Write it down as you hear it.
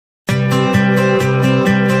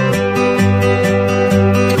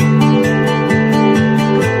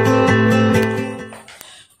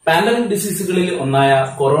Pandemic ഡിസീസുകളിൽ ഒന്നായ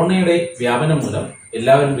കൊറോണയുടെ വ്യാപനം മൂലം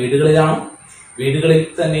എല്ലാവരും വീടുകളിലാണ്. വീടുകളിൽ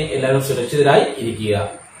തന്നെ എല്ലാവരും സുരക്ഷിതരായി ഇരിക്കുക.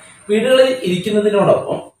 വീടുകളിൽ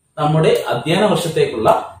ഇരിക്കുന്നതിനോടൊപ്പം നമ്മുടെ അധ്യയന വർഷത്തേക്കുള്ള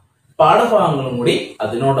പാഠഭാഗങ്ങളും കൂടി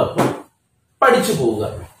അതിനോടൊപ്പം പഠിച്ചു പോവുക.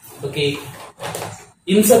 ഓക്കെ,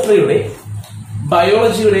 ഇൻസെട്രയുടെ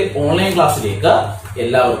ബയോളജിയുടെ ഓൺലൈൻ ക്ലാസ്സിലേക്ക്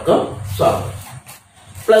എല്ലാവർക്കും സ്വാഗതം.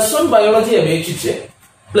 +1 ബയോളജി അപേക്ഷിച്ച്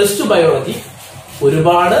 +2 ബയോളജി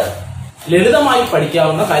ഒരുപാട് ലളിതമായി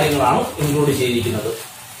പഠിക്കാവുന്ന കാര്യങ്ങളാണ് ഇൻക്ലൂഡ് ചെയ്തിരിക്കുന്നത്.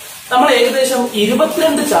 നമ്മൾ ഏകദേശം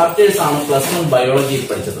 22 ചാപ്റ്റേഴ്സ് ആണ് +1 ബയോളജിയിൽ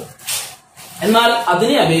പഠിച്ചത്. എന്നാൽ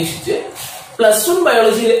അതിനെ അപേക്ഷിച്ച്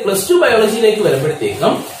 +2 ബയോളജിയിലേക്ക്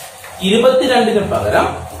വരുമ്പോഴത്തേക്കും 22 പകരം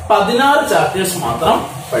 16 ചാപ്റ്റേഴ്സ് മാത്രം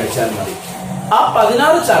പഠിച്ചാൽ മതി. ആ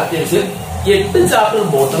 16 ചാപ്റ്റേഴ്സിൽ 8 ചാപ്റ്റർ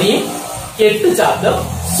ബോട്ടണിയും 8 ചാപ്റ്റർ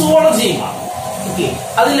സുവോളജിയുമാണ്.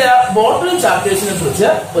 അതില് ബോട്ടണി ചാപ്റ്റേഴ്സിനെ കുറിച്ച്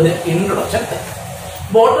ഒരു ഇൻട്രൊഡക്ഷൻ.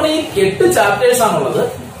 ബോട്ടണിയിൽ 8 ചാപ്റ്റേഴ്സ് ആണുള്ളത്.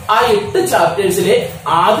 ആ 8 ചാപ്റ്റേഴ്സിലെ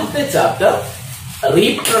ആദ്യത്തെ ചാപ്റ്റർ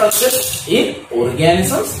റീപ്രൊഡക്ഷൻ ഇൻ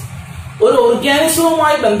ഓർഗാനിസംസ്. ഒരു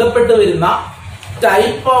ഓർഗാനിസവുമായി ബന്ധപ്പെട്ട് വരുന്ന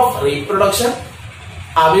ടൈപ്പ് ഓഫ് റീപ്രൊഡക്ഷൻ,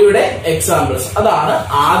 അവയുടെ എക്സാമ്പിൾസ്, അതാണ്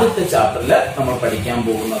ആദ്യത്തെ ചാപ്റ്ററിൽ നമ്മൾ പഠിക്കാൻ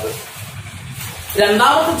പോകുന്നത്.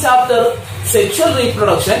 രണ്ടാമത്തെ chapter sexual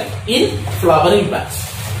reproduction in flowering plants.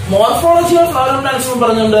 Morphology of flowering plants എന്ന്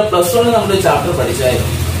പറഞ്ഞുകൊണ്ട് +1 നമ്മൾ ചാപ്റ്റർ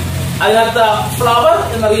പഠിച്ചായിരുന്നു. അതിനകത്ത് ഫ്ലവർ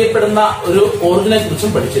എന്നറിയപ്പെടുന്ന ഒരു ഓർഗനെ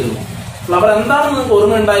കുറിച്ചും പഠിച്ചിരുന്നു. ഫ്ലവർ എന്താണെന്ന് നിങ്ങൾക്ക്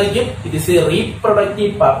ഓർമ്മയുണ്ടായിരിക്കും. It is A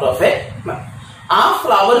reproductive part of A plant. ആ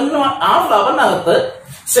ഫ്ലവറിനകത്ത്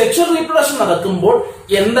സെക്ഷൽ റീപ്രൊഡക്ഷൻ നടക്കുമ്പോൾ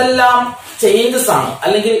എന്തെല്ലാം ചേഞ്ചസ് ആണ്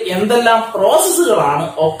അല്ലെങ്കിൽ എന്തെല്ലാം പ്രോസസ്സുകളാണ്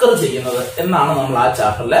ഒക്കർ ചെയ്യുന്നത് എന്നാണ് നമ്മൾ ആ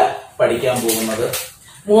ചാപ്റ്ററിൽ പഠിക്കാൻ പോകുന്നത്.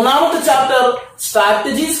 മൂന്നാമത്തെ chapter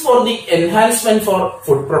strategies for the enhancement for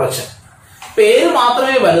food production. പേര്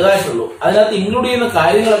മാത്രമേ വലുതായിട്ടുള്ളൂ. അതിനകത്ത് ഇൻക്ലൂഡ് ചെയ്യുന്ന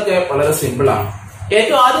കാര്യങ്ങളൊക്കെ വളരെ സിമ്പിൾ ആണ്.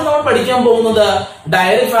 ഏറ്റവും ആദ്യം നമ്മൾ പഠിക്കാൻ പോകുന്നത്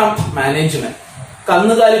ഡയറി ഫാം മാനേജ്മെന്റ്,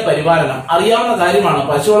 കന്നുകാലി പരിപാലനം. അറിയാവുന്ന കാര്യമാണ്.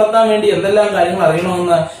 പശു വളർത്താൻ വേണ്ടി എന്തെല്ലാം കാര്യങ്ങൾ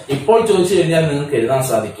അറിയണമെന്ന് ഇപ്പോൾ ചോദിച്ചു കഴിഞ്ഞാൽ നിങ്ങൾക്ക് എഴുതാൻ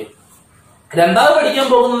സാധിക്കും. രണ്ടാമത് പഠിക്കാൻ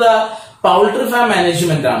പോകുന്നത് പൗൾട്രി ഫാം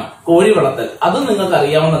മാനേജ്മെന്റ് ആണ്, കോഴി വളർത്തൽ. അതും നിങ്ങൾക്ക്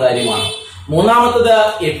അറിയാവുന്ന കാര്യമാണ്. മൂന്നാമത്തത്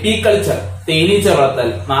എപ്പിക്കൾച്ചർ, തേനീച്ച വളർത്തൽ.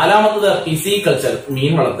 നാലാമത്തത് പിസിക്കൾച്ചർ,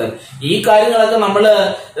 മീൻ വളർത്തൽ. ഈ കാര്യങ്ങളൊക്കെ നമ്മൾ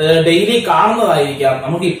ഡെയിലി കാണുന്നതായിരിക്കാം.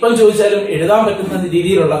 നമുക്ക് ഇപ്പം ചോദിച്ചാലും എഴുതാൻ പറ്റുന്ന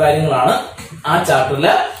രീതിയിലുള്ള കാര്യങ്ങളാണ് ആ ചാപ്റ്ററിൽ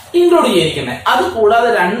ഇൻക്ലൂഡ് ചെയ്തിരിക്കുന്നത്. അത് കൂടാതെ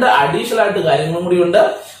 2 അഡീഷണൽ ആയിട്ട് കാര്യങ്ങളും കൂടി ഉണ്ട്.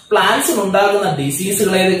 പ്ലാന്റ്സിന് ഉണ്ടാകുന്ന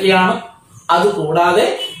ഡിസീസുകൾ ഏതൊക്കെയാണ്, അത് കൂടാതെ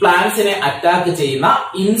പ്ലാന്റ്സിനെ അറ്റാക്ക് ചെയ്യുന്ന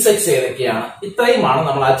ഇൻസെക്ട്സ് ഏതൊക്കെയാണ്. ഇത്രയുമാണ്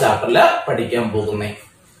നമ്മൾ ആ ചാപ്റ്ററിൽ പഠിക്കാൻ പോകുന്നത്.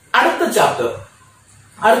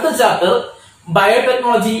 അടുത്ത chapter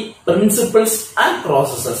biotechnology principles and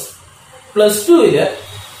processes. +2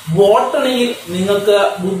 ബോട്ടണിയിൽ നിങ്ങൾക്ക്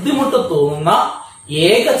ബുദ്ധിമുട്ട് തോന്നുന്ന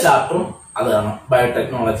ഏക ചാപ്റ്ററും അതാണ്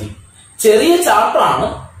ബയോടെക്നോളജി. ചെറിയ ചാപ്റ്റർ ആണ്,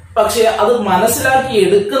 പക്ഷെ അത് മനസ്സിലാക്കി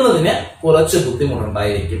എടുക്കുന്നതിന് കുറച്ച്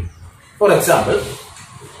ബുദ്ധിമുട്ടുണ്ടായിരിക്കും. ഫോർ എക്സാമ്പിൾ,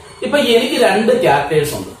 ഇപ്പൊ എനിക്ക് 2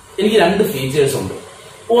 ക്യാരക്ടേഴ്സ് ഉണ്ട്, എനിക്ക് 2 ഫീച്ചേഴ്സ് ഉണ്ട്.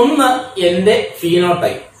 ഒന്ന് എന്റെ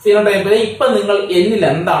ഫീനോടൈപ്പ്. ഇപ്പൊ നിങ്ങൾ എന്നിൽ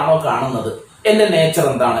എന്താണോ കാണുന്നത്, എന്റെ നേച്ചർ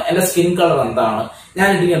എന്താണ്, എന്റെ സ്കിൻ കളർ എന്താണ്, ഞാൻ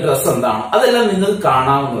ഇട്ടിരിക്കുന്ന ഡ്രസ് എന്താണ്, അതെല്ലാം നിങ്ങൾക്ക്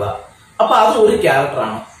കാണാവുന്നതാണ്. അപ്പൊ അത് ഒരു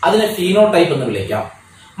ക്യാരക്ടറാണ്. അതിനെ ഫീനോടൈപ്പ് എന്ന് വിളിക്കാം.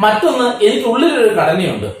 മറ്റൊന്ന്, എനിക്കുള്ളിലൊരു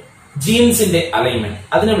ഘടനയുണ്ട്, ജീൻസിന്റെ അലൈൻമെന്റ്.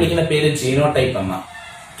 അതിനെ വിളിക്കുന്ന പേര് ജീനോടൈപ്പ് എന്നാണ്.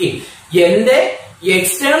 എന്റെ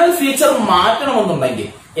എക്സ്റ്റേണൽ ഫീച്ചർ മാറ്റണമെന്നുണ്ടെങ്കിൽ,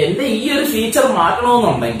 എന്റെ ഈ ഒരു ഫീച്ചർ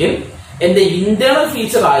മാറ്റണമെന്നുണ്ടെങ്കിൽ എന്റെ ഇന്റേണൽ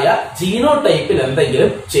ഫീച്ചറായ ജീനോടൈപ്പിൽ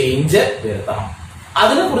എന്തെങ്കിലും ചേഞ്ച് വരുത്തണം.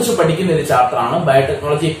 അതിനെ കുറിച്ച് പഠിക്കുന്ന ഒരു ചാപ്റ്ററാണ്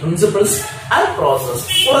ബയോടെക്നോളജി പ്രിൻസിപ്പിൾസ് ആൻഡ് പ്രോസസ്.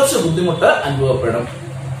 കുറച്ച് ബുദ്ധിമുട്ട് അനുഭവപ്പെടും.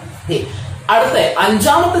 അടുത്ത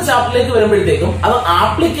 5ാമത്തെ ചാപ്റ്ററിലേക്ക് വരുമ്പോഴത്തേക്കും അത്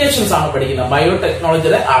ആപ്ലിക്കേഷൻസ് ആണ് പഠിക്കുന്നത്.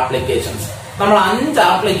 ബയോടെക്നോളജിയുടെ ആപ്ലിക്കേഷൻസ്. നമ്മൾ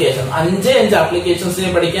 5 ആപ്ലിക്കേഷൻസിനെ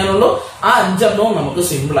പഠിക്കാനുള്ളൂ. ആ 5 നമുക്ക്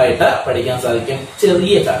സിമ്പിൾ ആയിട്ട് പഠിക്കാൻ സാധിക്കും.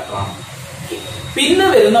 ചെറിയ ചാപ്റ്ററാണ്. പിന്നെ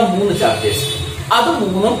വരുന്ന 3 ചാപ്റ്റേഴ്സ്, അത്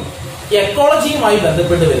 3ഉം എക്കോളജിയുമായി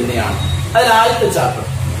ബന്ധപ്പെട്ട് വരുന്നതാണ്. അതിൽ ആദ്യത്തെ chapter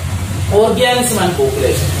organism and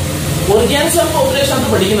population. Organism and population എന്ന്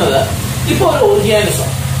പഠിക്കുന്നത്, ഇപ്പൊ ഒരു ഓർഗാനിസം,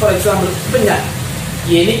 ഫോർ എക്സാമ്പിൾ ഇപ്പൊ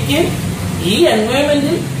എനിക്ക് ഈ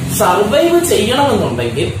എൻവയോൺമെന്റിൽ സർവൈവ്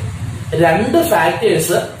ചെയ്യണമെന്നുണ്ടെങ്കിൽ 2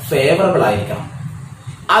 ഫാക്ടേഴ്സ് ഫേവറബിൾ ആയിരിക്കണം.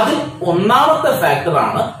 അതിൽ ഒന്നാമത്തെ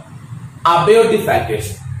ഫാക്ടറാണ് അബയോട്ടിക്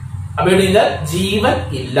ഫാക്ടേഴ്സ്. അബയോട്ടിക് ജീവൻ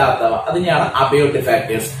ഇല്ലാത്തവ, അതിനെയാണ് abiotic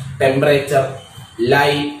factors. Temperature,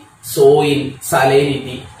 light, soil,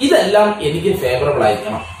 salinity, ഇതെല്ലാം എനിക്ക് ഫേവറബിൾ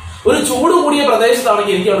ആയിരിക്കണം. ഒരു ചൂട് കൂടിയ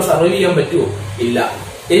പ്രദേശത്താണെങ്കിൽ എനിക്ക് അവിടെ സർവൈവ് ചെയ്യാൻ പറ്റുമോ? ഇല്ല.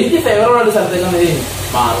 എനിക്ക് ഫേവറബിൾ ആയിട്ട് സ്ഥലത്തേക്ക്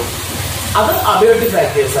മാറും. അത് അബയോട്ടിക്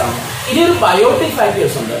ഫാക്ടേഴ്സ് ആണ്. ഇനി ഒരു ബയോട്ടിക്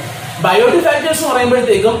ഫാക്ടേഴ്സ് ഉണ്ട്. ബയോട്ടിക് ഫാക്ടേഴ്സ് എന്ന്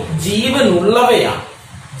പറയുമ്പോഴത്തേക്കും ജീവനുള്ളവയാണ്.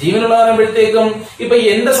 ജീവനുള്ള പറയുമ്പോഴത്തേക്കും ഇപ്പൊ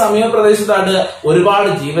എന്റെ സമീപ പ്രദേശത്തായിട്ട് ഒരുപാട്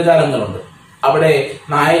ജീവജാലങ്ങളുണ്ട്. അവിടെ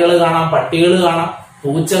നായകൾ കാണാം, പട്ടികൾ കാണാം,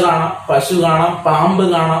 പൂച്ച കാണാം, പശു കാണാം, പാമ്പ്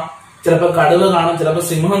കാണാം, ചിലപ്പോ കടുവ കാണും, ചിലപ്പോ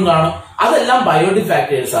സിംഹം കാണും. അതെല്ലാം ബയോട്ടിക്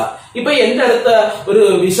ഫാക്ടേഴ്സാ. ഇപ്പൊ എന്റെ അടുത്ത് ഒരു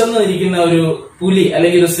വിശന്നിരിക്കുന്ന ഒരു പുലി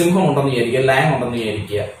അല്ലെങ്കിൽ ഒരു സിംഹം ഉണ്ടെന്ന് വിചാരിക്കുക, ലയൺ ഉണ്ടെന്ന്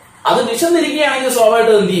വിചാരിക്കുക. അത് വിശന്നിരിക്കുകയാണെങ്കിൽ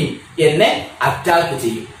സ്വാഭാവികമായിട്ടും എന്ത് ചെയ്യും? എന്നെ അറ്റാക്ക്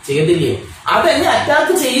ചെയ്യും, ചെയ്തില്ലേ? അതെന്നെ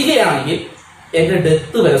അറ്റാക്ക് ചെയ്യുകയാണെങ്കിൽ എന്റെ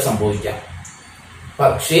ഡെത്ത് വരെ സംഭവിക്കാം.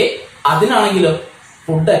 പക്ഷേ അതിനാണെങ്കിലോ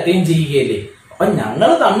ഫുഡ് അറ്റൈൻ ചെയ്യുകയല്ലേ. അപ്പൊ ഞങ്ങൾ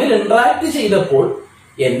തമ്മിൽ ഇന്ററാക്ട് ചെയ്തപ്പോൾ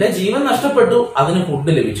എന്റെ ജീവൻ നഷ്ടപ്പെട്ടു, അതിന്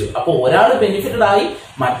ഫുഡ് ലഭിച്ചു. അപ്പൊ ഒരാൾ ബെനിഫിറ്റഡ് ആയി,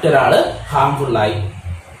 മറ്റൊരാള് ഹാർംഫുൾ ആയി.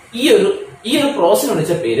 ഈ ഒരു പ്രോസസ്സിന്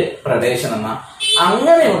വിളിച്ച പേര് പ്രഡേഷൻ എന്ന.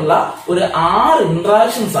 അങ്ങനെയുള്ള ഒരു 6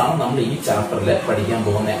 ഇന്ററാക്ഷൻസ് ആണ് നമ്മൾ ഈ ചാപ്റ്ററിൽ പഠിക്കാൻ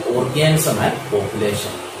പോകുന്ന ഓർഗാനിസം ആൻഡ്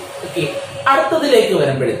പോപ്പുലേഷൻ. ഓക്കെ, അടുത്തതിലേക്ക്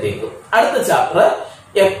വരുമ്പോഴത്തേക്കും അടുത്ത ചാപ്റ്റർ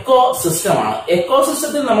എക്കോ സിസ്റ്റം ആണ്. എക്കോ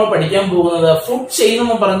സിസ്റ്റത്തിൽ നമ്മൾ പഠിക്കാൻ പോകുന്നത് ഫുഡ് ചെയിൻ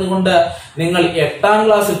എന്ന് പറഞ്ഞുകൊണ്ട് നിങ്ങൾ 8ാം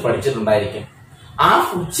ക്ലാസ്സിൽ പഠിച്ചിട്ടുണ്ടായിരിക്കും. ആ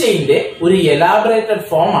ഫുഡ് ചെയിന്റെ ഒരു എലാബറേറ്റഡ്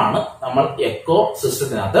ഫോം ആണ് നമ്മൾ എക്കോ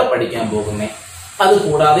സിസ്റ്റത്തിനകത്ത് പഠിക്കാൻ പോകുന്നത്. അത്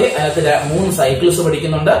കൂടാതെ അതിനകത്ത് 3 സൈക്കിൾസ്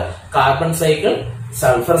പഠിക്കുന്നുണ്ട്. Carbon cycle,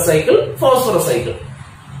 sulphur cycle, phosphorus cycle.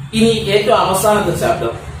 ഇനി ഏറ്റവും അവസാനത്തെ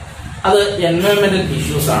ചാപ്റ്റർ അത് എൻവയോൺമെന്റൽ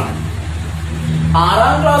ഇഷ്യൂസ് ആണ്.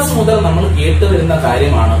 6ാം ക്ലാസ് മുതൽ നമ്മൾ കേട്ടുവരുന്ന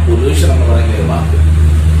കാര്യമാണ് പൊല്യൂഷൻ എന്ന് പറയുന്ന ഒരു വാക്ക്.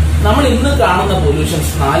 നമ്മൾ ഇന്ന് കാണുന്ന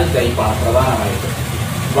പൊല്യൂഷൻസ് 4 ടൈപ്പാണ് പ്രധാനമായിട്ട്.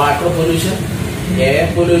 Water pollution, air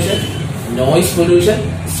pollution, noise pollution,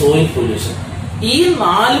 soil pollution. ഈ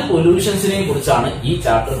 4 പൊല്യൂഷൻസിനെ കുറിച്ചാണ് ഈ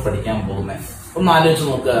ചാപ്റ്റർ പഠിക്കാൻ പോകുന്നത്. ഒന്ന് ആലോചിച്ച്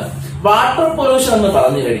നോക്കുക. വാട്ടർ പൊല്യൂഷൻ എന്ന്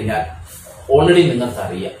പറഞ്ഞു കഴിഞ്ഞാൽ ഓൾറെഡി നിങ്ങൾക്ക്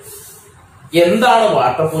അറിയാം എന്താണ്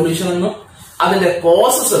വാട്ടർ പൊല്യൂഷൻ എന്നും അതിന്റെ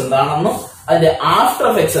കോസസ് എന്താണെന്നും അതിന്റെ ആഫ്റ്റർ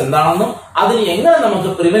എഫക്ട്സ് എന്താണെന്നും അതിന് എങ്ങനെ നമുക്ക്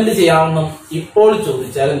പ്രിവെന്റ് ചെയ്യാമെന്നും ഇപ്പോൾ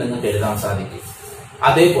ചോദിച്ചാലും നിങ്ങൾക്ക് എഴുതാൻ സാധിക്കും.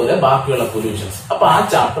 അതേപോലെ ബാക്കിയുള്ള പൊല്യൂഷൻസ്. അപ്പൊ ആ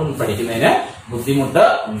ചാപ്റ്റർ പഠിക്കുന്നതിന് ബുദ്ധിമുട്ട്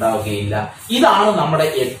ഉണ്ടാവുകയില്ല. ഇതാണ് നമ്മുടെ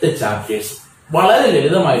 8 ചാപ്റ്റേഴ്സ്. വളരെ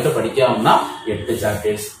ലളിതമായിട്ട് പഠിക്കാവുന്ന 8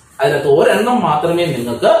 ചാപ്റ്റേഴ്സ്. അതിനകത്ത് ഒരെണ്ണം മാത്രമേ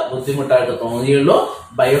നിങ്ങൾക്ക് ബുദ്ധിമുട്ടായിട്ട് തോന്നുകയുള്ളൂ.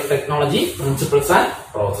 Biotechnology principles and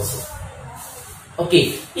processes. Okay,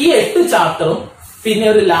 ഈ 8 ചാപ്റ്ററും പിന്നെ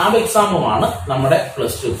ഒരു ലാബ് എക്സാമുമാണ് നമ്മുടെ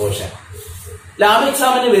 +2 പോർഷൻ. ലാബ്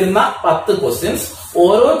എക്സാമിന് വരുന്ന 10 ക്വസ്റ്റ്യൻസ്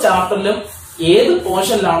ഓരോ ചാപ്റ്ററിലും ഏത്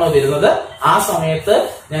പോർഷനിലാണോ വരുന്നത് ആ സമയത്ത്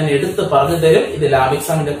ഞാൻ എടുത്ത് പറഞ്ഞു തരും ഇത് ലാബ്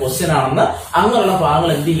എക്സാമിന്റെ ക്വസ്റ്റ്യൻ ആണെന്ന്. അങ്ങനെയുള്ള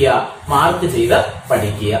ഭാഗങ്ങൾ എന്ത് ചെയ്യുക? മാർക്ക് ചെയ്ത്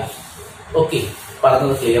പഠിക്കുക. ഓക്കെ,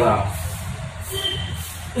 പറഞ്ഞത് ക്ലിയർ ആണ്.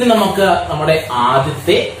 ഇനി നമുക്ക് നമ്മുടെ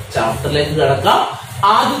ആദ്യത്തെ ചാപ്റ്ററിലേക്ക് കിടക്കാം.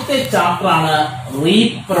 ആദ്യത്തെ ചാപ്റ്റർ ആണ്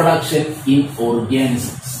reproduction in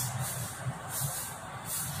organisms.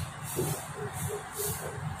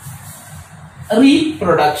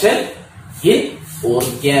 Reproduction in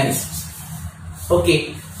organisms. Okay,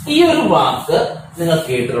 ഈ ഒരു വാക്ക് നിങ്ങൾ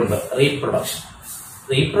കേട്ടിട്ടുണ്ട്.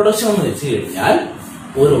 റീപ്രൊഡക്ഷൻ എന്ന് വെച്ച് കഴിഞ്ഞാൽ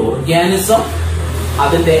ഒരു ഓർഗാനിസം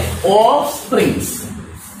അതിന്റെ ഓഫ്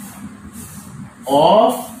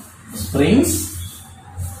സ്പ്രിങ്സ്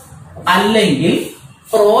അല്ലെങ്കിൽ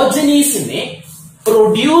പ്രോജനീസിനെ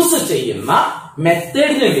പ്രൊഡ്യൂസ് ചെയ്യുന്ന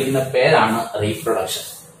മെത്തേഡിനെ വിളിക്കുന്ന പേരാണ് റീപ്രൊഡക്ഷൻ.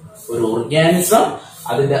 ഒരു ഓർഗാനിസം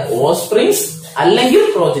അതിന്റെ ഓസ്പ്രിങ്സ് അല്ലെങ്കിൽ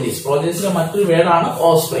പ്രോജനീസിന്റെ മറ്റൊരു വേർഡാണ്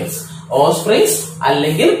ഓസ്പ്രിങ്സ്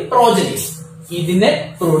അല്ലെങ്കിൽ പ്രോജനീസ്. ഇതിനെ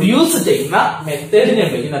പ്രൊഡ്യൂസ് ചെയ്യുന്ന മെത്തേഡിനെ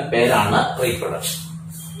വിളിക്കുന്ന പേരാണ് റീപ്രൊഡക്ഷൻ.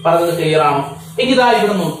 പറഞ്ഞത് ക്ലിയർ ആണോ? എങ്കിതാ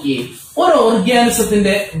ഇവിടെ നോക്കിയേ, ഒരു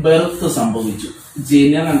ഓർഗാനിസത്തിന്റെ ബെർത്ത് സംഭവിച്ചു,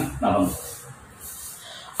 ജനനം നടന്നു.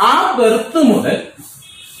 ആ ബെർത്ത് മുതൽ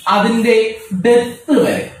അതിന്റെ ഡെത്ത്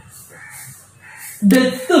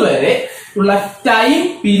വരെ ഉള്ള ടൈം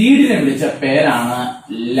പീരീഡിനെ വിളിച്ച പേരാണ്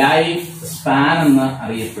ലൈഫ് സ്പാൻ എന്ന്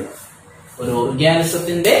അറിയപ്പെടും. ഒരു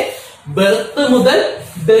ഓർഗാനിസത്തിന്റെ ബെർത്ത് മുതൽ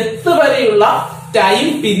ഡെത്ത് വരെയുള്ള ടൈം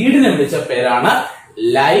പീരീഡിനെ വിളിച്ച പേരാണ്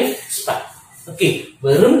ലൈഫ് സ്പാൻ. ഓക്കെ,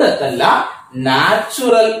 വെറും ഡെത്ത് അല്ല,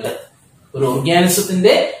 നാച്ചുറൽ ഡെത്ത്. ഒരു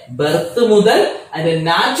ഓർഗാനിസത്തിന്റെ ബെർത്ത് മുതൽ അതിന്റെ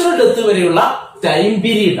നാച്ചുറൽ ഡെത്ത് വരെയുള്ള ടൈം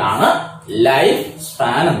പീരീഡ് ആണ് ലൈഫ്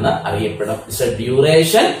സ്പാൻ എന്ന് അറിയപ്പെടും. It's A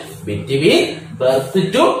duration between berth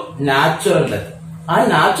to natural death. ആ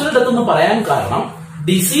നാച്ചുറൽ ഡെത്ത് എന്ന് പറയാൻ കാരണം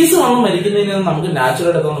ഡിസീസ് വന്ന് മരിക്കുന്നതിന് നമുക്ക്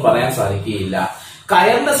നാച്ചുറൽ ഡെത്ത് എന്ന് പറയാൻ സാധിക്കുകയില്ല.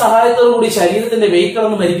 കയറിന്റെ സഹായത്തോടു കൂടി ശരീരത്തിന്റെ വെയിറ്റ്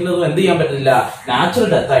കളന്ന് മരിക്കുന്നതും എന്ത് ചെയ്യാൻ പറ്റില്ല, നാച്ചുറൽ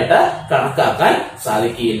ഡെത്ത് ആയിട്ട് കണക്കാക്കാൻ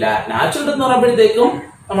സാധിക്കുകയില്ല. നാച്ചുറൽ ഡെത്ത് എന്ന് പറയുമ്പോഴത്തേക്കും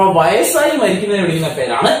നമ്മൾ വയസ്സായി മരിക്കുന്നതിനെ വിളിക്കുന്ന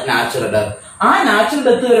പേരാണ് നാച്ചുറൽ ഡെത്ത്. ആ നാച്ചുറൽ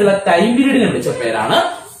ഡെത്ത് വരെയുള്ള ടൈം പീരീഡിനെ വിളിച്ച പേരാണ്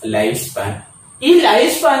ലൈഫ് സ്പാൻ. ഈ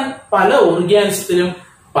ലൈഫ് സ്പാൻ പല ഓർഗാനിസത്തിലും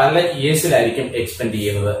പല ഇയേഴ്സിലായിരിക്കും എക്സ്പെൻഡ്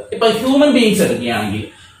ചെയ്യുന്നത്. ഇപ്പൊ ഹ്യൂമൻ ബീയിങ്സ് എടുക്കുകയാണെങ്കിൽ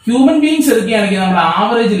നമ്മുടെ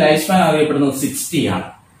ആവറേജ് ലൈഫ് സ്പാൻ അറിയപ്പെടുന്നത് 60 ആണ്.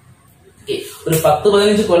 ഒരു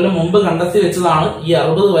 10-15 കൊല്ലം മുമ്പ് കണ്ടെത്തി വെച്ചതാണ് ഈ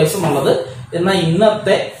 60 വയസ്സെന്നുള്ളത്. എന്നാൽ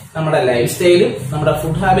ഇന്നത്തെ നമ്മുടെ ലൈഫ് സ്റ്റൈലും നമ്മുടെ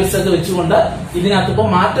ഫുഡ് ഹാബിറ്റ്സ് ഒക്കെ വെച്ചുകൊണ്ട് ഇതിനകത്ത് ഇപ്പൊ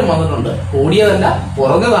മാറ്റം വന്നിട്ടുണ്ട്. കൂടിയതല്ല,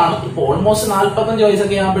 കുറഞ്ഞതാണ്. ഇപ്പൊ ഓൾമോസ്റ്റ് 45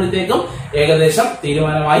 വയസ്സൊക്കെ ആകുമ്പോഴത്തേക്കും ഏകദേശം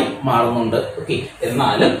തീരുമാനമായി മാറുന്നുണ്ട്. ഓക്കെ,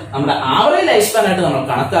 എന്നാലും നമ്മുടെ ആവറേജ് ലൈഫ് സ്പാൻ ആയിട്ട് നമ്മൾ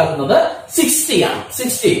കണക്കാക്കുന്നത് 60 ആണ്.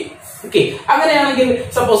 60. ഓക്കെ, അങ്ങനെയാണെങ്കിൽ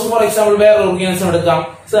സപ്പോസ് ഫോർ എക്സാമ്പിൾ വേറെ ഓർഗാനിസം എടുക്കാം.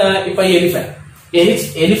 ഇപ്പൊ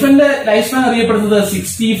എലിഫന്റ് ലൈഫ് സ്പാൻ അറിയപ്പെടുന്നത്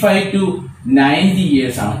 65 to 90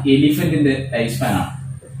 ഇയേഴ്സ് ആണ്. എലിഫന്റിന്റെ ലൈഫ് സ്പാൻ ആണ്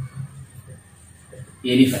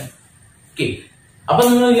എലിഫന്റ്. ഓക്കെ, അപ്പൊ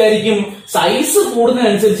നിങ്ങൾ വിചാരിക്കും സൈസ്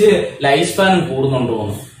കൂടുന്നതിനനുസരിച്ച് ലൈഫ് സ്പാൻ കൂടുന്നുണ്ടോ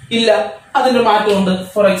എന്ന്. ഇല്ല, അതിന്റെ മാറ്റമുണ്ട്.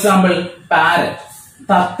 ഫോർ എക്സാമ്പിൾ പാരറ്റ്,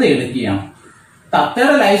 തത്ത എടുക്കുകയാണ്.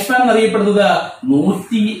 തത്തയുടെ ലൈഫ് സ്പാൻ എന്നറിയപ്പെടുന്നത്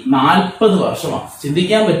 140 വർഷമാണ്.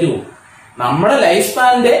 ചിന്തിക്കാൻ പറ്റുമോ? നമ്മുടെ ലൈഫ്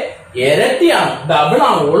സ്പാനിന്റെ ഇരട്ടിയാണ്, ഡബിൾ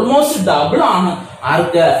ആണ്, ഓൾമോസ്റ്റ് ഡബിൾ ആണ്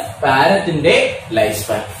ആർക്ക്? പാരറ്റിന്റെ ലൈഫ്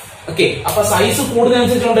സ്പാൻ. ഓക്കെ, അപ്പൊ സൈസ്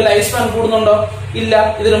കൂടുന്നതനുസരിച്ചുകൊണ്ട് ലൈഫ് സ്പാൻ കൂടുന്നുണ്ടോ? ഇല്ല,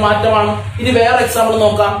 ഇതൊരു മാറ്റമാണ്. ഇനി വേറെ എക്സാമ്പിൾ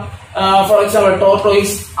നോക്കാം. For example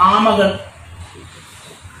tortoise, ആമകൾ.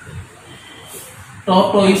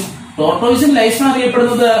 ടോർട്ടോയിസിന്റെ life span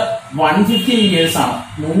അറിയപ്പെടുന്നത് 150 ഇയേഴ്സ് ആണ്.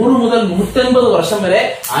 100 മുതൽ 150 വർഷം വരെ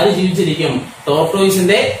ആര് ജീവിച്ചിരിക്കും?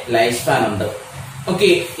 ടോർട്ടോയിസിന്റെ ലൈഫ് സ്പാൻ ഉണ്ട്. ഓക്കെ,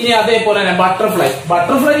 ഇനി അതേപോലെ തന്നെ ബട്ടർഫ്ലൈ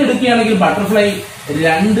എടുക്കുകയാണെങ്കിൽ ബട്ടർഫ്ലൈ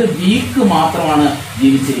 2 വീക്ക് മാത്രമാണ്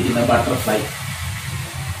ജീവിച്ചിരിക്കുന്നത് ബട്ടർഫ്ലൈ.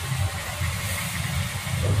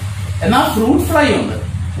 എന്നാൽ ഫ്രൂട്ട് ഫ്ലൈ ഉണ്ട്.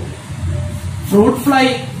 ഫ്രൂട്ട് ഫ്ലൈ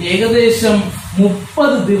ഏകദേശം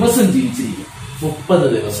 30 ദിവസം ജീവിച്ചിരിക്കും. 30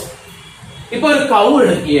 ദിവസം. ഇപ്പൊ ഒരു കൗ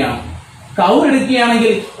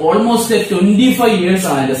എടുക്കുകയാണെങ്കിൽ ഓൾമോസ്റ്റ് 25 ഇയേഴ്സ്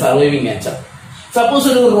ആണ് അതിന്റെ സർവൈവിംഗ് നേച്ചർ. സപ്പോസ്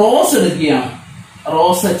ഒരു റോസ് എടുക്കുകയാണ്,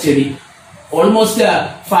 റോസ ചെടി ഓൾമോസ്റ്റ്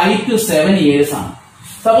 5 to 7 ഇയേഴ്സ് ആണ്.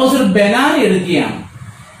 സപ്പോസ് ഒരു ബനാന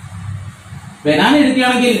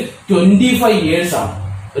എടുക്കുകയാണെങ്കിൽ 25 ഇയേഴ്സ് ആണ്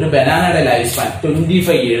ഒരു ബനാനയുടെ ലൈഫ് സ്പാൻ.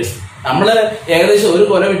 25 ഇയേഴ്സ്. നമ്മള് ഏകദേശം ഒരു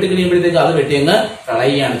കൊല വെട്ടി കഴിയുമ്പോഴത്തേക്ക് അത് വെട്ടി അങ്ങ്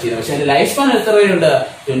കളയുകയാണ് ചെയ്യുന്നത്. പക്ഷെ അതിന്റെ ലൈഫ് സ്പാൻ എത്ര വരെയുണ്ട്?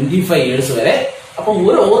 25 ഇയേഴ്സ് വരെ. അപ്പൊ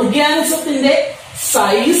ഒരു ഓർഗാനിസത്തിന്റെ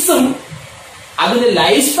സൈസും അതിന്റെ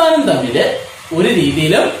ലൈഫ് സ്പാനും തമ്മിൽ ഒരു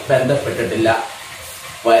രീതിയിലും ബന്ധപ്പെട്ടിട്ടില്ല.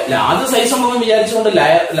 ലാർജ് സൈസ് ഉണ്ടെന്ന് വിചാരിച്ചുകൊണ്ട്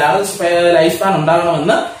ലാർജ് ലൈഫ് സ്പാൻ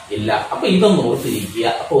ഉണ്ടാകണമെന്ന് ഇല്ല. അപ്പൊ ഇതൊന്ന് ഓർത്തിരിക്കുക.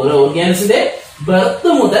 അപ്പൊ ഓരോ ഓർഗാനിസിന്റെ ബർത്ത്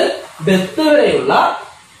മുതൽ ഡെത്ത് വരെയുള്ള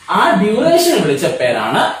ആ ഡ്യൂറേഷൻ വിളിച്ച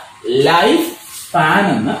പേരാണ് ലൈഫ് സ്പാൻ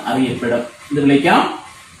എന്ന് അറിയപ്പെടും. ഇത് വിളിക്കാം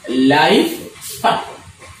ലൈഫ് സ്പാൻ.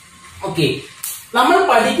 ഓക്കെ, നമ്മൾ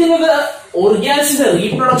പഠിക്കുന്നത് ഓർഗാനിസിന്റെ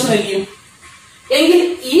റീപ്രൊഡക്ഷൻ ആയിരിക്കും. എങ്കിൽ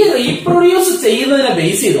ഈ റീപ്രൊഡ്യൂസ് ചെയ്യുന്നതിനെ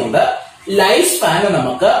ബേസ് ചെയ്തുകൊണ്ട് ലൈഫ് സ്പാനെ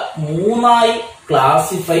നമുക്ക് 3ആയി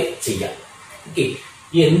ക്ലാസിഫൈ ചെയ്യാം. ഓക്കെ,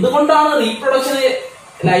 എന്തുകൊണ്ടാണ് റീപ്രൊഡക്ഷന്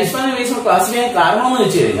ലൈഫ് സ്പാനെ ബേസ് ക്ലാസിഫൈ ചെയ്യാൻ കാരണം എന്ന്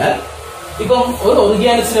വെച്ച് കഴിഞ്ഞാൽ, ഇപ്പം ഒരു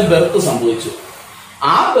ഓർഗാനിസിന് ബെർത്ത് സംഭവിച്ചു.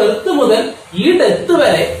 ആ ബെർത്ത് മുതൽ ഈ ഡെത്ത്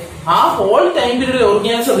വരെ ആ whole time period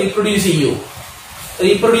organism reproduce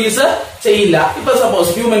ചെയ്യില്ല. ഇപ്പൊ സപ്പോസ്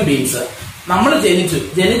ഹ്യൂമൻ ബീങ്സ്, നമ്മൾ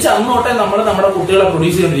ജനിച്ച അന്ന് തൊട്ടേ നമ്മൾ നമ്മുടെ കുട്ടികളെ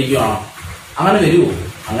പ്രൊഡ്യൂസ് ചെയ്തുകൊണ്ടിരിക്കുകയാണോ? അങ്ങനെ വരുമോ?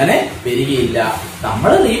 അങ്ങനെ വരികയില്ല.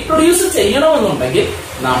 നമ്മൾ റീപ്രൊഡ്യൂസ് ചെയ്യണമെന്നുണ്ടെങ്കിൽ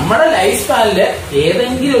നമ്മുടെ ലൈഫ് സ്പാനില്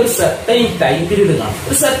ഏതെങ്കിലും ഒരു സെർട്ടൈൻ ടൈം പീരീഡ് കാണും.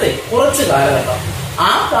 ഒരു സെർട്ടൈൻ കുറച്ച് കാലഘട്ടം.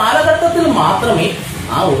 ആ കാലഘട്ടത്തിൽ മാത്രമേ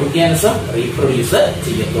ആ ഓർഗാനിസം റീപ്രൊഡ്യൂസ്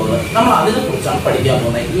ചെയ്യത്തുള്ളൂ. നമ്മൾ അതിനെ കുറിച്ചാണ് പഠിക്കാൻ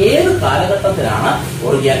പോകുന്നത്. ഏത് കാലഘട്ടത്തിലാണ്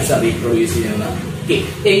ഓർഗാനിസം റീപ്രൊഡ്യൂസ് ചെയ്യുന്നത്?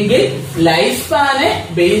 എങ്കിൽ ലൈഫ് സ്പാനെ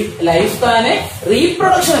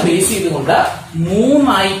റീപ്രൊഡക്ഷനെ ബേസ് ചെയ്തുകൊണ്ട്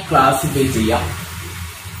 3ആയി ക്ലാസിഫൈ ചെയ്യാം.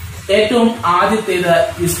 ഏറ്റവും ആദ്യത്തേത്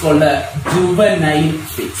is called juvenile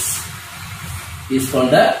face.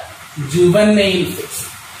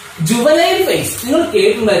 Juvenile face നിങ്ങൾ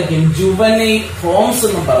കേട്ടിട്ടുണ്ടായിരിക്കും. ജുവനൈൽ ഹോംസ്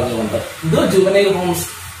എന്ന് പറഞ്ഞുകൊണ്ട്. എന്തോ ജുവനൈൽ ഹോംസ്?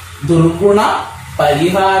 ദുർഗുണ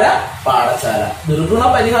പരിഹാര പാഠശാല. ദുർഗുണ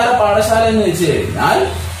പരിഹാര പാഠശാല എന്ന് വെച്ച് കഴിഞ്ഞാൽ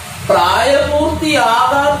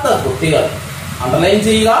പ്രായപൂർത്തിയാകാത്ത കുട്ടികൾ, അണ്ടർലൈൻ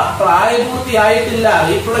ചെയ്യുക, പ്രായപൂർത്തിയായിട്ടില്ല,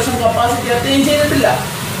 റീപ്രൊഡക്ഷൻ കപ്പാസിറ്റി അറ്റൈൻ ചെയ്തിട്ടില്ല,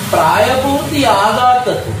 പ്രായപൂർത്തിയാകാത്ത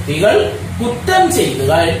കുട്ടികൾ കുറ്റം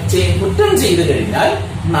ചെയ്തു കഴിഞ്ഞാൽ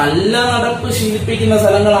നല്ല നടപ്പ് ശീലിപ്പിക്കുന്ന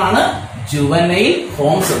സ്ഥലങ്ങളാണ് ജുവനൈൽ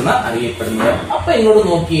ഹോംസ് എന്ന് അറിയപ്പെടുന്നത്. അപ്പൊ ഇങ്ങോട്ട്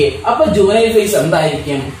നോക്കിയേ. അപ്പൊ ജുവനൈൽ ഫേസ്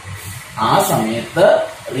എന്തായിരിക്കും? ആ സമയത്ത്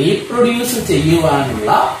റീപ്രൊഡ്യൂസ് ചെയ്യുവാനുള്ള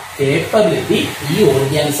കേപ്പബിലിറ്റി ഈ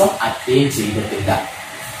ഓർഗാനിസം അറ്റൈൻ ചെയ്തിട്ടില്ല.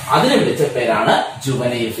 അതിനെ വിളിച്ച പേരാണ്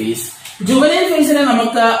ജുവനൈൽ ഫേസ്. ജുവനൈൽ ഫേസിനെ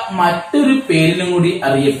നമുക്ക് മറ്റൊരു പേരിലും കൂടി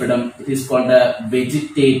അറിയപ്പെടും. It is called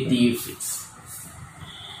vegetative face.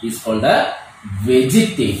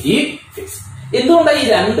 എന്തുകൊണ്ടാണ് ഈ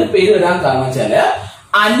 2 പേര് വരാൻ കാരണം വെച്ചാല്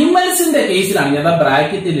അനിമൽസിന്റെ കേസിലാണ്. ഞാൻ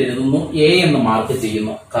ബ്രാക്കറ്റിൽ എഴുതുന്നു, എ എന്ന് മാർക്ക്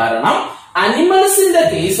ചെയ്യുന്നു. കാരണം അനിമൽസിന്റെ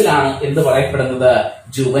കേസിലാണ് എന്ത് പറയപ്പെടുന്നത്?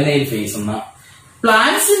 ജുവനൈൽ ഫേസ് എന്ന്.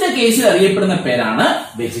 പ്ലാന്റ്സിന്റെ കേസിൽ അറിയപ്പെടുന്ന പേരാണ്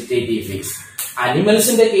വെജിറ്റേറ്റീവ് ഫേസ്.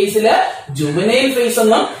 അനിമൽസിന്റെ കേസില് ജുവനൈൽ ഫേസ്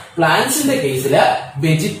എന്നും പ്ലാന്റ്സിന്റെ കേസില്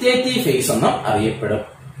വെജിറ്റേറ്റീവ് ഫേസ് എന്നും അറിയപ്പെടും.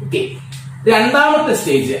 ഓക്കെ. രണ്ടാമത്തെ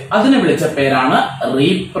സ്റ്റേജ് അതിനെ വിളിച്ച പേരാണ്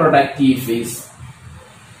reproductive face.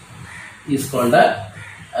 Is called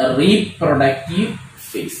reproductive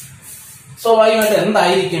face. സ്വാഭാവികമായിട്ട്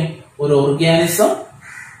എന്തായിരിക്കും? ഒരു ഓർഗാനിസം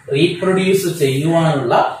റീപ്രൊഡ്യൂസ്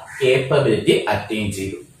ചെയ്യുവാനുള്ള കേപ്പബിലിറ്റി അറ്റൈൻ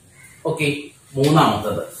ചെയ്തു. ഓക്കെ.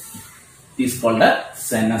 മൂന്നാമത്തത് ഈസ് കോൾഡ്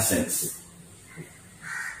സെനസെൻസ്.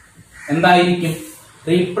 എന്തായിരിക്കും?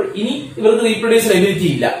 ഇനി ഇവർക്ക് റീപ്രൊഡ്യൂസ് എബിലിറ്റി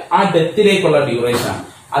ഇല്ല, ആ ഡെത്തിലേക്കുള്ള ഡ്യൂറേഷൻ,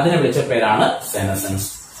 അതിനെ വിളിച്ച പേരാണ് സെനസെൻസ്.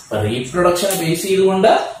 റീപ്രൊഡക്ഷനെ ബേസ്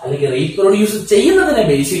ചെയ്തുകൊണ്ട് അല്ലെങ്കിൽ റീപ്രൊഡ്യൂസ് ചെയ്യുന്നതിനെ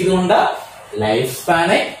ബേസ് ചെയ്തുകൊണ്ട് ലൈഫ്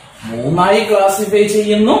സ്പാനെ മൂന്നായി ക്ലാസിഫൈ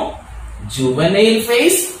ചെയ്യുന്നു. Juvenile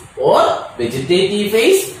face or vegetative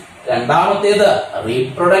face, രണ്ടാമത്തേത്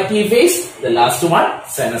reproductive face, the last one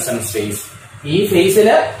സെനസെൻസ് face. ഈ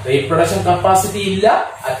ഫേസില് റീപ്രൊഡക്ഷൻ കപ്പാസിറ്റി ഇല്ല,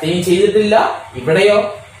 അറ്റൈൻ ചെയ്തിട്ടില്ല. ഇവിടെയോ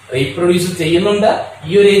റീപ്രൊഡ്യൂസ് ചെയ്യുന്നുണ്ട്.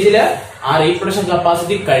 ഈ ഒരു ഏജില് ആ റീപ്രൊഡക്ഷൻ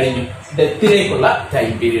കപ്പാസിറ്റി കഴിഞ്ഞു, ഡെത്തിലേക്കുള്ള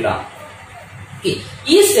ടൈം പീരീഡ് ആണ്.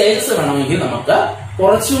 ഈ സ്റ്റേജസ് വേണമെങ്കിൽ നമുക്ക്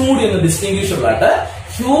കുറച്ചും കൂടി ഒന്ന് ഡിസ്റ്റിംഗ്വിഷബിൾ ആയിട്ട്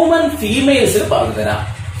ഹ്യൂമൻ ഫീമെയിൽസിൽ പറഞ്ഞു തരാം.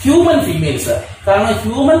 ഹ്യൂമൻ ഫീമെയിൽസ്, കാരണം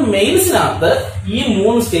ഹ്യൂമൻ മെയിൽസിനകത്ത് ഈ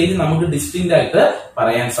മൂന്ന് സ്റ്റേജ് നമുക്ക് ഡിസ്റ്റിങ്ക്റ്റ് ആയിട്ട്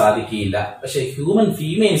പറയാൻ സാധിക്കില്ല. പക്ഷെ ഹ്യൂമൻ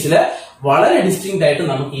ഫീമെയിൽസിൽ വളരെ ഡിസ്റ്റിങ്ക്റ്റ് ആയിട്ട്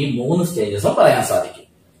നമുക്ക് ഈ മൂന്ന് സ്റ്റേജസും പറയാൻ സാധിക്കും.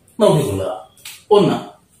 നോക്കിക്കൊള്ളുക. ഒന്ന്,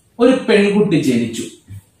 ഒരു പെൺകുട്ടി ജനിച്ചു.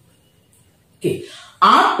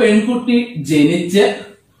 ആ പെൺകുട്ടി ജനിച്ച്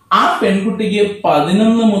ആ പെൺകുട്ടിക്ക്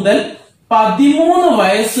 11 മുതൽ 13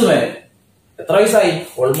 വയസ്സ് വരെ, എത്ര വയസ്സായി?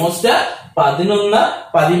 ഓൾമോസ്റ്റ്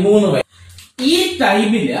 11-13 വയസ്സ്. ഈ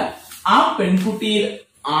ടൈമില് ആ പെൺകുട്ടിയിൽ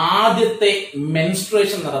ആദ്യത്തെ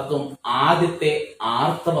മെൻസ്ട്രേഷൻ നടക്കും, ആദ്യത്തെ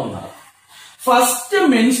ആർത്തവം നടക്കും. ഫസ്റ്റ്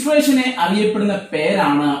മെൻസ്ട്രേഷനെ അറിയപ്പെടുന്ന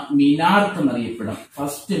പേരാണ് മിനാർക്ക് എന്നറിയപ്പെടും.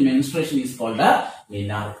 First menstruation is called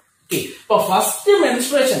മിനാർക്ക്. ഇപ്പൊ ഫസ്റ്റ്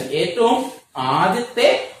മെൻസ്ട്രേഷൻ, ഏറ്റവും ആദ്യത്തെ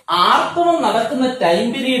ആർത്തവം നടക്കുന്ന ടൈം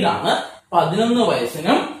പീരീഡ് ആണ് 11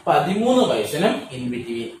 വയസ്സിനും 13 വയസ്സിനും ഇൻ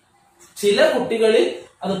ബിറ്റ്വീൻ. ചില കുട്ടികളിൽ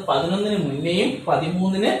അത് 11 മുന്നേയും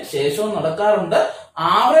 13 ശേഷവും നടക്കാറുണ്ട്.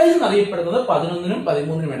 ആവറേജ് എന്നറിയപ്പെടുന്നത് 11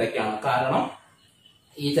 13 ഇടയ്ക്കാണ്. കാരണം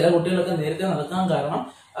ഈ ചില കുട്ടികളൊക്കെ നേരത്തെ നടക്കാൻ കാരണം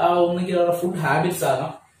ഒന്നെങ്കിൽ അവരുടെ ഫുഡ് ഹാബിറ്റ്സ്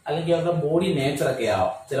ആകാം, അല്ലെങ്കിൽ അവരുടെ ബോഡി നേച്ചർ ഒക്കെ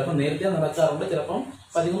ആവാം. ചിലപ്പോൾ നേരത്തെ നടക്കാറുണ്ട്, ചിലപ്പം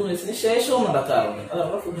 13 വയസ്സിന് ശേഷവും നടക്കാറുണ്ട്. അത്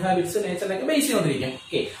അവരുടെ ഫുഡ് ഹാബിറ്റ്സ് നേച്ചറിലൊക്കെ ബേസ് ചെയ്തുകൊണ്ടിരിക്കും.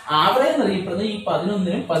 ആവറേജ് എന്നറിയപ്പെടുന്നത് ഈ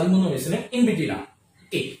 11 13 വയസ്സിനും ഇൻ ബിറ്റ്വീൻ ആണ്.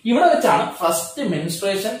 ഇവിടെ വെച്ചാണ് ഫസ്റ്റ്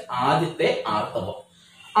മെൻസ്ട്രേഷൻ, ആദ്യത്തെ ആർത്തവം.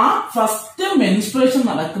 ആ ഫസ്റ്റ് മെൻസ്ട്രേഷൻ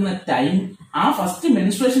നടക്കുന്ന ടൈം, ആ ഫസ്റ്റ്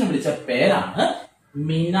മെൻസ്ട്രേഷൻ വിളിച്ച പേരാണ്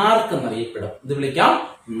മിനാർക്ക് എന്നറിയപ്പെടും. ഇത് വിളിക്കാം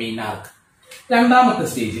മിനാർക്ക്. രണ്ടാമത്തെ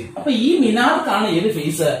സ്റ്റേജ്. അപ്പൊ ഈ മിനാർക്കാണ് ഏത്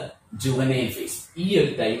ഫേസ്? Juvenile face. ഈ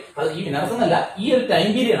ഒരു ടൈം, ഈ മിനാർക്ക് എന്നല്ല, ഈ ഒരു ടൈം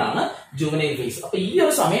പീരീഡ് ആണ് ജുവനൈൽ ഫേസ്. അപ്പൊ ഈ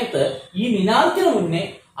ഒരു സമയത്ത് ഈ മിനാർക്കിന് മുന്നേ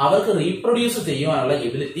അവർക്ക് റീപ്രൊഡ്യൂസ് ചെയ്യുവാനുള്ള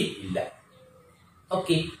എബിലിറ്റി ഇല്ല.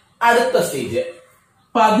 ഓക്കെ. അടുത്ത സ്റ്റേജ്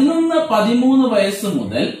 11-13 വയസ്സ്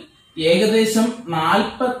മുതൽ ഏകദേശം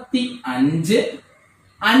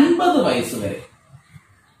 45-50 വയസ്സ് വരെ.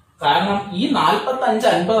 കാരണം ഈ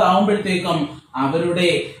 45-50 ആവുമ്പോഴത്തേക്കും അവരുടെ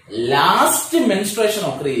ലാസ്റ്റ് മെൻസ്ട്രേഷൻ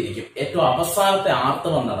ഒക്കെ ഇരിക്കും, ഏറ്റവും അവസാനത്തെ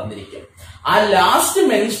ആർത്തവം നടന്നിരിക്കും. ആ ലാസ്റ്റ്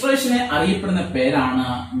മെൻസ്ട്രേഷനെ അറിയപ്പെടുന്ന പേരാണ്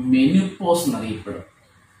മെനുപോസ് എന്നറിയപ്പെടും.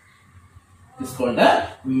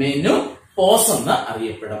 മെനുപോസ് എന്ന്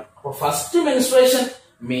അറിയപ്പെടും. അപ്പൊ first menstruation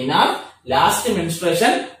Minar, last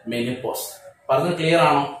menstruation മെനുപോസ്. പറഞ്ഞത് ക്ലിയർ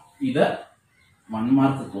ആണോ? ഇത് 1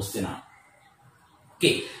 മാർക്ക് ക്വസ്റ്റ്യൻ ആണ്.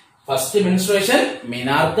 Okay. First menstruation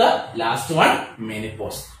മിനാർക്ക്, last one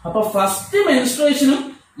മെനുപോസ്. അപ്പൊ ഫസ്റ്റ് മെൻസ്ട്രേഷനും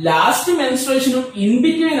ലാസ്റ്റ് മെൻസ്ട്രേഷനും ഇൻ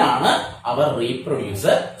ബിറ്റ്വീൻ ആണ് അവർ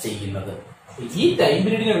റീപ്രൊഡ്യൂസ് ചെയ്യുന്നത്. ഈ ടൈം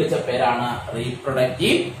പീരീഡിനെ വിളിച്ച പേരാണ്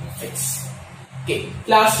reproductive face. Okay.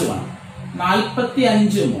 Last one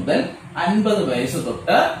 45 മുതൽ 50 വയസ്സ്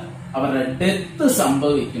തൊട്ട് അവരുടെ ഡെത്ത്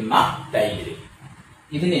സംഭവിക്കുന്ന ടൈം പീരീഡ്.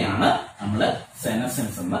 ഇതിനെയാണ് നമ്മൾ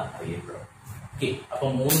സെനസെൻസ് എന്ന് അറിയപ്പെടുന്നത്. ഓക്കെ. അപ്പൊ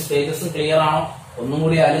 3 സ്റ്റേജസും ക്ലിയർ ആണോ? ഒന്നും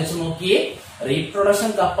കൂടി ആലോചിച്ച് നോക്കിയേ. റീപ്രൊഡക്ഷൻ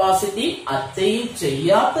കപ്പാസിറ്റി അറ്റൈൻ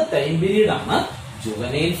ചെയ്യാത്ത ടൈം പീരീഡ് ആണ്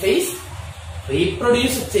ജുവനൈൽ ഫേസ്.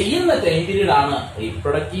 റീപ്രൊഡ്യൂസ് ചെയ്യുന്ന ടൈം പീരീഡ് ആണ്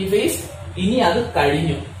റീപ്രൊഡക്റ്റീവ് ഫേസ്. ഇനി അത്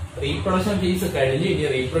കഴിഞ്ഞു, റീപ്രൊഡക്ഷൻ ഫേസ് കഴിഞ്ഞു, ഇനി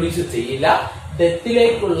റീപ്രൊഡ്യൂസ് ചെയ്യില്ല,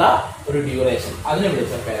 ഡെത്തിലേക്കുള്ള ഒരു ഡ്യൂറേഷൻ, അതിനെ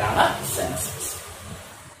വിളിച്ച പേരാണ് സെനസെൻസ്.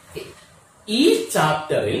 ഈ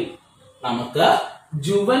ചാപ്റ്ററിൽ നമുക്ക്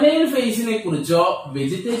ജുവനൈൽ ഫേസിനെ കുറിച്ചോ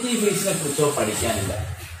വെജിറ്റേറ്റീവ് ഫേസിനെ കുറിച്ചോ പഠിക്കാനില്ല.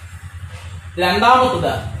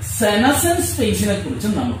 രണ്ടാമത്തത് സെനസെൻസ് ഫേസിനെ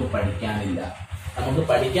കുറിച്ചും നമുക്ക് പഠിക്കാനില്ല. നമുക്ക്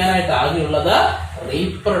പഠിക്കാനായിട്ട് ആകെയുള്ളത്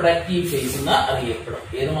റീപ്രൊഡക്റ്റീവ് ഫേസ് എന്ന് അറിയപ്പെടും.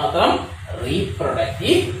 ഏത് മാത്രം?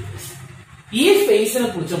 റീപ്രൊഡക്റ്റീവ്. ഈ ഫേസിനെ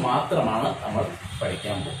കുറിച്ച് മാത്രമാണ് നമ്മൾ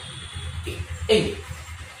പഠിക്കാൻ പോകുന്നത്.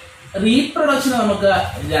 റീപ്രൊഡക്ഷനെ നമുക്ക്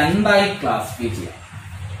 2ആയി ക്ലാസിഫൈ ചെയ്യാം.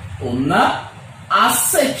 ഒന്ന്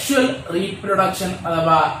അസെക്ഷൽ റീപ്രൊഡക്ഷൻ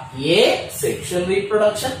അഥവാ സെക്ഷൽ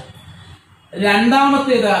റീപ്രൊഡക്ഷൻ.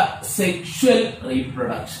 രണ്ടാമത്തേത് സെക്ഷൽ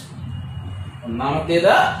റീപ്രൊഡക്ഷൻ.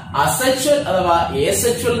 ഒന്നാമത്തേത് അസെക്ഷൽ അഥവാ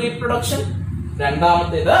സെക്ഷൽ റീപ്രൊഡക്ഷൻ,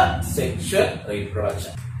 രണ്ടാമത്തേത് സെക്ഷൽ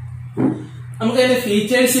റീപ്രൊഡക്ഷൻ. നമുക്ക് അതിന്റെ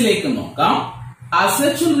ഫീച്ചേഴ്സിലേക്ക് നോക്കാം.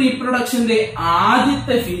 അസെക്ഷൽ റീപ്രൊഡക്ഷന്റെ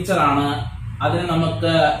ആദ്യത്തെ ഫീച്ചർ ആണ്, അതിനെ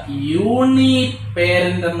നമുക്ക്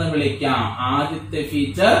യൂണിപേരന്റ് എന്ന് വിളിക്കാം. ആദ്യത്തെ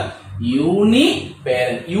ഫീച്ചർ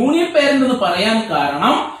യൂണിപേരന്റ്. യൂണിപേരന്റ് എന്ന് പറയാൻ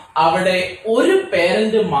കാരണം അവിടെ ഒരു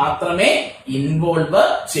പേരന്റ് മാത്രമേ ഇൻവോൾവ്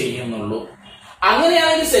ചെയ്യുന്നുള്ളൂ.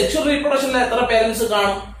 അങ്ങനെയാണെങ്കിൽ സെക്ഷൽ റീപ്രൊഡക്ഷനിൽ എത്ര പേരന്റ്സ്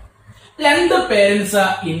കാണും? 2 പേരന്റ്സ്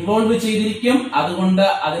ഇൻവോൾവ് ചെയ്തിരിക്കും. അതുകൊണ്ട്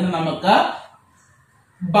അതിന് നമുക്ക്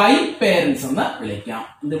ബൈ പേരന്റ്സ് എന്ന് വിളിക്കാം.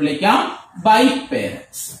 എന്ത് വിളിക്കാം? By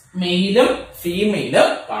parents. മെയിലും ഫീമെയിലും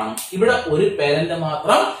കാണും. ഇവിടെ ഒരു പേരന്റ്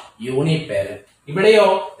മാത്രം യൂണിപേരന്റ്. ഇവിടെയോ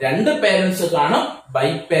 2 പേരന്റ്സ് കാണും, ബൈ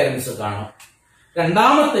പേരന്റ്സ് കാണും.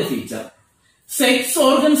 രണ്ടാമത്തെ ഫീച്ചർ, സെക്സ്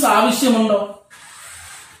ഓർഗൻസ് ആവശ്യമുണ്ടോ?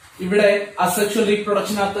 ഇവിടെ അസെക്ഷൽ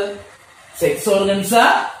റീപ്രൊഡക്ഷനകത്ത് സെക്സ് ഓർഗൻസ്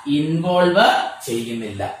ഇൻവോൾവ്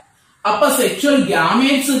ചെയ്യുന്നില്ല. അപ്പൊ സെക്ഷൽ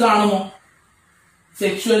ഗ്യാമേറ്റ്സ് കാണുമോ?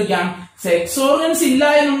 സെക്സ് ഓർഗൻസ് ഇല്ല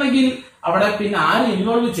എന്നുണ്ടെങ്കിൽ അവിടെ പിന്നെ ആരും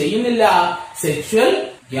ഇൻവോൾവ് ചെയ്യുന്നില്ല, സെക്ഷൽ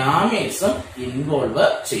ഗ്യാമേറ്റ്സും ഇൻവോൾവ്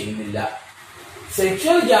ചെയ്യുന്നില്ല.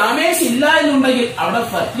 സെക്ഷൽ ഗ്യാമേറ്റ്സ് ഇല്ല എന്നുണ്ടെങ്കിൽ അവിടെ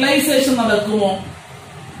ഫെർട്ടിലൈസേഷൻ നടക്കുമോ?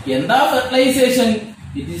 എന്താ fertilisation?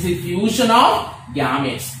 It is A fusion of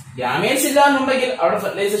gametes. Gametes ഇല്ല എന്നുണ്ടെങ്കിൽ അവിടെ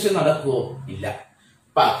ഫെർട്ടിലൈസേഷൻ നടക്കുമോ? ഇല്ല.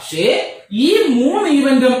 പക്ഷേ ഈ 3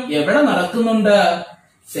 ഇവന്റും എവിടെ നടക്കുന്നുണ്ട്?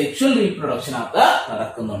 സെക്ഷൽ റീപ്രൊഡക്ഷനകത്ത്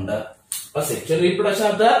നടക്കുന്നുണ്ട്. അപ്പൊ സെക്ഷൽ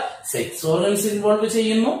റീപ്രൊഡക്ഷനകത്ത് സെക്സ് ഓർഗൻസ് ഇൻവോൾവ്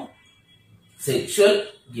ചെയ്യുന്നു, സെക്ഷൽ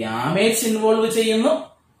ഗ്യാമേറ്റ്സ് ഇൻവോൾവ് ചെയ്യുന്നു,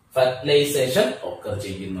 ഫെർട്ടിലൈസേഷൻ ഒക്കെ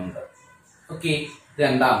ചെയ്യുന്നുണ്ട്. ഓക്കെ.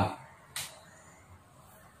 രണ്ടാമത്,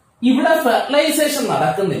 ഇവിടെ ഫെർട്ടിലൈസേഷൻ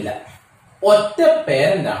നടക്കുന്നില്ല, ഒറ്റ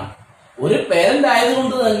പേരന്റ് ആണ്. ഒരു പേരന്റ്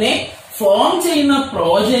ആയതുകൊണ്ട് തന്നെ ഫോം ചെയ്യുന്ന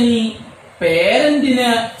പ്രോജനി പേരന്റിന്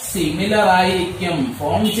സിമിലർ ആയിരിക്കും.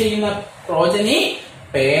 ഫോം ചെയ്യുന്ന പ്രോജനി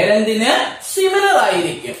പേരന്റിന് സിമിലർ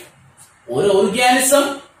ആയിരിക്കും. ഒരു ഓർഗാനിസം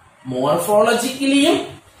മോർഫോളജിക്കലിയും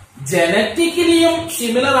ജനറ്റിക്കലിയും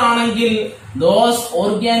സിമിലർ ആണെങ്കിൽ those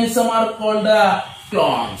organism are called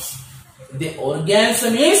clones. The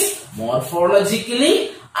organism is morphologically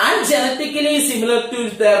and genetically similar to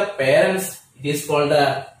their parents, it is called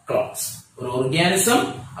clones. ഒരു ഓർഗാനിസം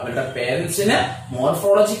അവരുടെ പേരന്റ്സിന്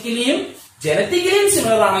മോർഫോളജിക്കലിയും ജനറ്റിക്കലിയും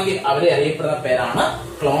സിമിലർ ആണെങ്കിൽ അവരെ അറിയപ്പെടുന്ന പേരാണ്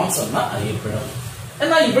ക്ലോൺസ് എന്ന് അറിയപ്പെടും.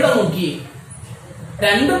 എന്നാൽ ഇവിടെ നോക്കി,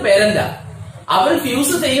 2 പേരന്റ് അവർ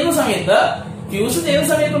ഫ്യൂസ് ചെയ്യുന്ന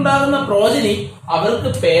സമയത്ത് ഉണ്ടാകുന്ന പ്രോജനി അവർക്ക്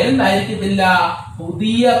പേരന്റ് ആയിരിക്കത്തില്ല,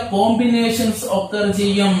 പുതിയ കോമ്പിനേഷൻസ് ഒക്കർ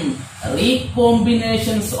ചെയ്യും,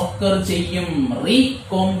 റീകോമ്പിനേഷൻസ് ഒക്കർ ചെയ്യും.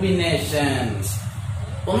 റീകോമ്പിനേഷൻസ്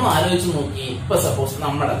ഒന്ന് ആലോചിച്ച് നോക്കി. ഇപ്പൊ സപ്പോസ്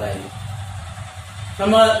നമ്മുടെ കാര്യം,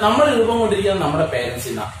 നമ്മൾ രൂപം കൊണ്ടിരിക്കുന്നത് നമ്മുടെ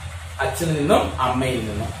പേരൻസിനാണ്, അച്ഛനിൽ നിന്നും അമ്മയിൽ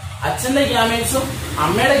നിന്നും. അച്ഛന്റെ ഗ്യാമേറ്റ്സും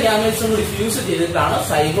അമ്മയുടെ ഗ്യാമേറ്റ്സും കൂടി ഫ്യൂസ് ചെയ്തിട്ടാണ്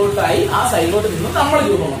സൈഗോട്ടായി. ആ സൈഗോട്ടിൽ നിന്നും നമ്മൾ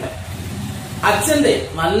രൂപം കൊണ്ട്. അച്ഛന്റെ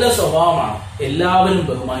നല്ല സ്വഭാവമാണ്, എല്ലാവരും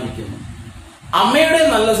ബഹുമാനിക്കുന്നു. അമ്മയുടെ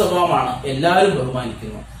നല്ല സ്വഭാവമാണ്, എല്ലാവരും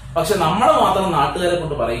ബഹുമാനിക്കുന്നു. പക്ഷെ നമ്മളെ മാത്രം നാട്ടുകാരെ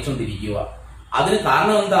കൊണ്ട് പറയിച്ചുകൊണ്ടിരിക്കുക. അതിന്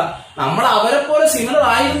കാരണം എന്താ? നമ്മൾ അവരെ പോലെ സിമിലർ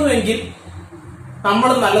ആയിരുന്നുവെങ്കിൽ നമ്മൾ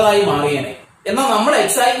നല്ലതായി മാറിയേനെ. എന്നാൽ നമ്മൾ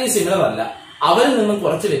എക്സാക്ട്ലി സിമിലർ അല്ല, അവരിൽ നിന്നും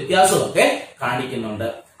കുറച്ച് വ്യത്യാസമൊക്കെ കാണിക്കുന്നുണ്ട്.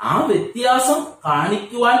 ആ വ്യത്യാസം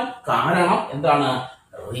കാണിക്കുവാൻ കാരണം എന്താണ്?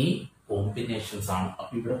 റീകോമ്പിനേഷൻസ് ആണ്.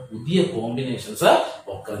 അപ്പൊ ഇവിടെ പുതിയ കോമ്പിനേഷൻസ്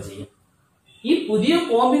ഒക്കർ ചെയ്യും. ഈ പുതിയ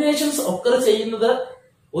കോമ്പിനേഷൻസ് ഒക്കർ ചെയ്യുന്നത്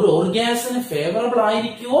ഒരു ഓർഗാനിസത്തിന് ഫേവറബിൾ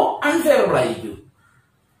ആയിരിക്കുമോ അൺഫേവറബിൾ ആയിരിക്കുമോ?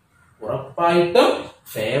 ഉറപ്പായിട്ടും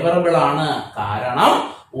ഫേവറബിൾ ആണ്. കാരണം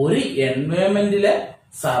ഒരു എൻവയോൺമെന്റില്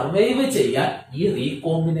സർവൈവ് ചെയ്യാൻ ഈ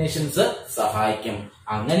റീകോമ്പിനേഷൻസ് സഹായിക്കും.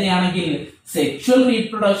 അങ്ങനെയാണെങ്കിൽ സെക്ഷൽ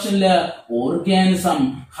റീപ്രൊഡക്ഷനില് ഓർഗാനിസം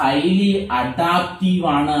ഹൈലി അഡാപ്റ്റീവ്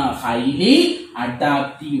ആണ്. Highly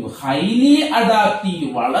adaptive.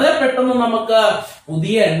 വളരെ പെട്ടെന്ന് നമുക്ക്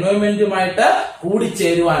പുതിയ എൻവയോൺമെന്റുമായിട്ട്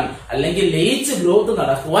കൂടിച്ചേരുവാൻ അല്ലെങ്കിൽ ലയിച്ച് ഗ്രോത്ത്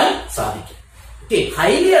നടക്കുവാൻ സാധിക്കും. ഓക്കെ,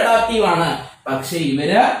 ഹൈലി അഡാപ്റ്റീവ് ആണ്. പക്ഷെ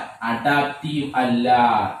ഇവര് അഡാപ്റ്റീവ് അല്ല.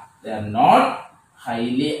 They are not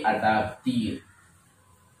highly adaptive.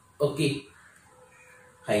 Okay,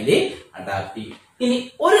 highly adaptive. ഇനി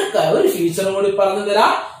ഒരു ഫീച്ചർ കൂടി പറഞ്ഞു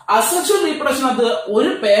തരാം. അസെക്ഷൽ റീപ്രൊഡക്ഷൻ അത്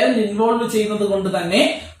ഒരു പേരന്റ് ഇൻവോൾവ് ചെയ്യുന്നത് കൊണ്ട് തന്നെ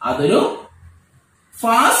അതൊരു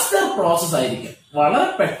ഫാസ്റ്റർ പ്രോസസ് ആയിരിക്കും, വളരെ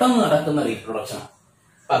പെട്ടെന്ന് നടക്കുന്ന റീപ്രൊഡക്ഷൻ.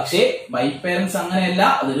 പക്ഷേ ബൈ പേരന്റ്സ് അങ്ങനെയല്ല,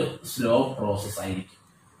 അതൊരു സ്ലോ പ്രോസസ് ആയിരിക്കും.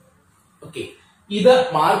 ഓക്കെ, ഇത്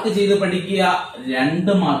മാർക്ക് ചെയ്ത് പഠിക്കുക.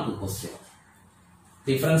 2 mark question.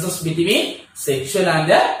 Differences between sexual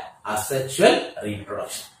and asexual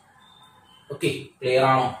reproduction. Okay, clear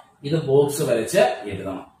ആണോ? ഇത് ബോക്സ് വരച്ച്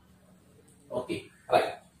എഴുതണം. Okay,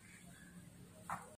 right.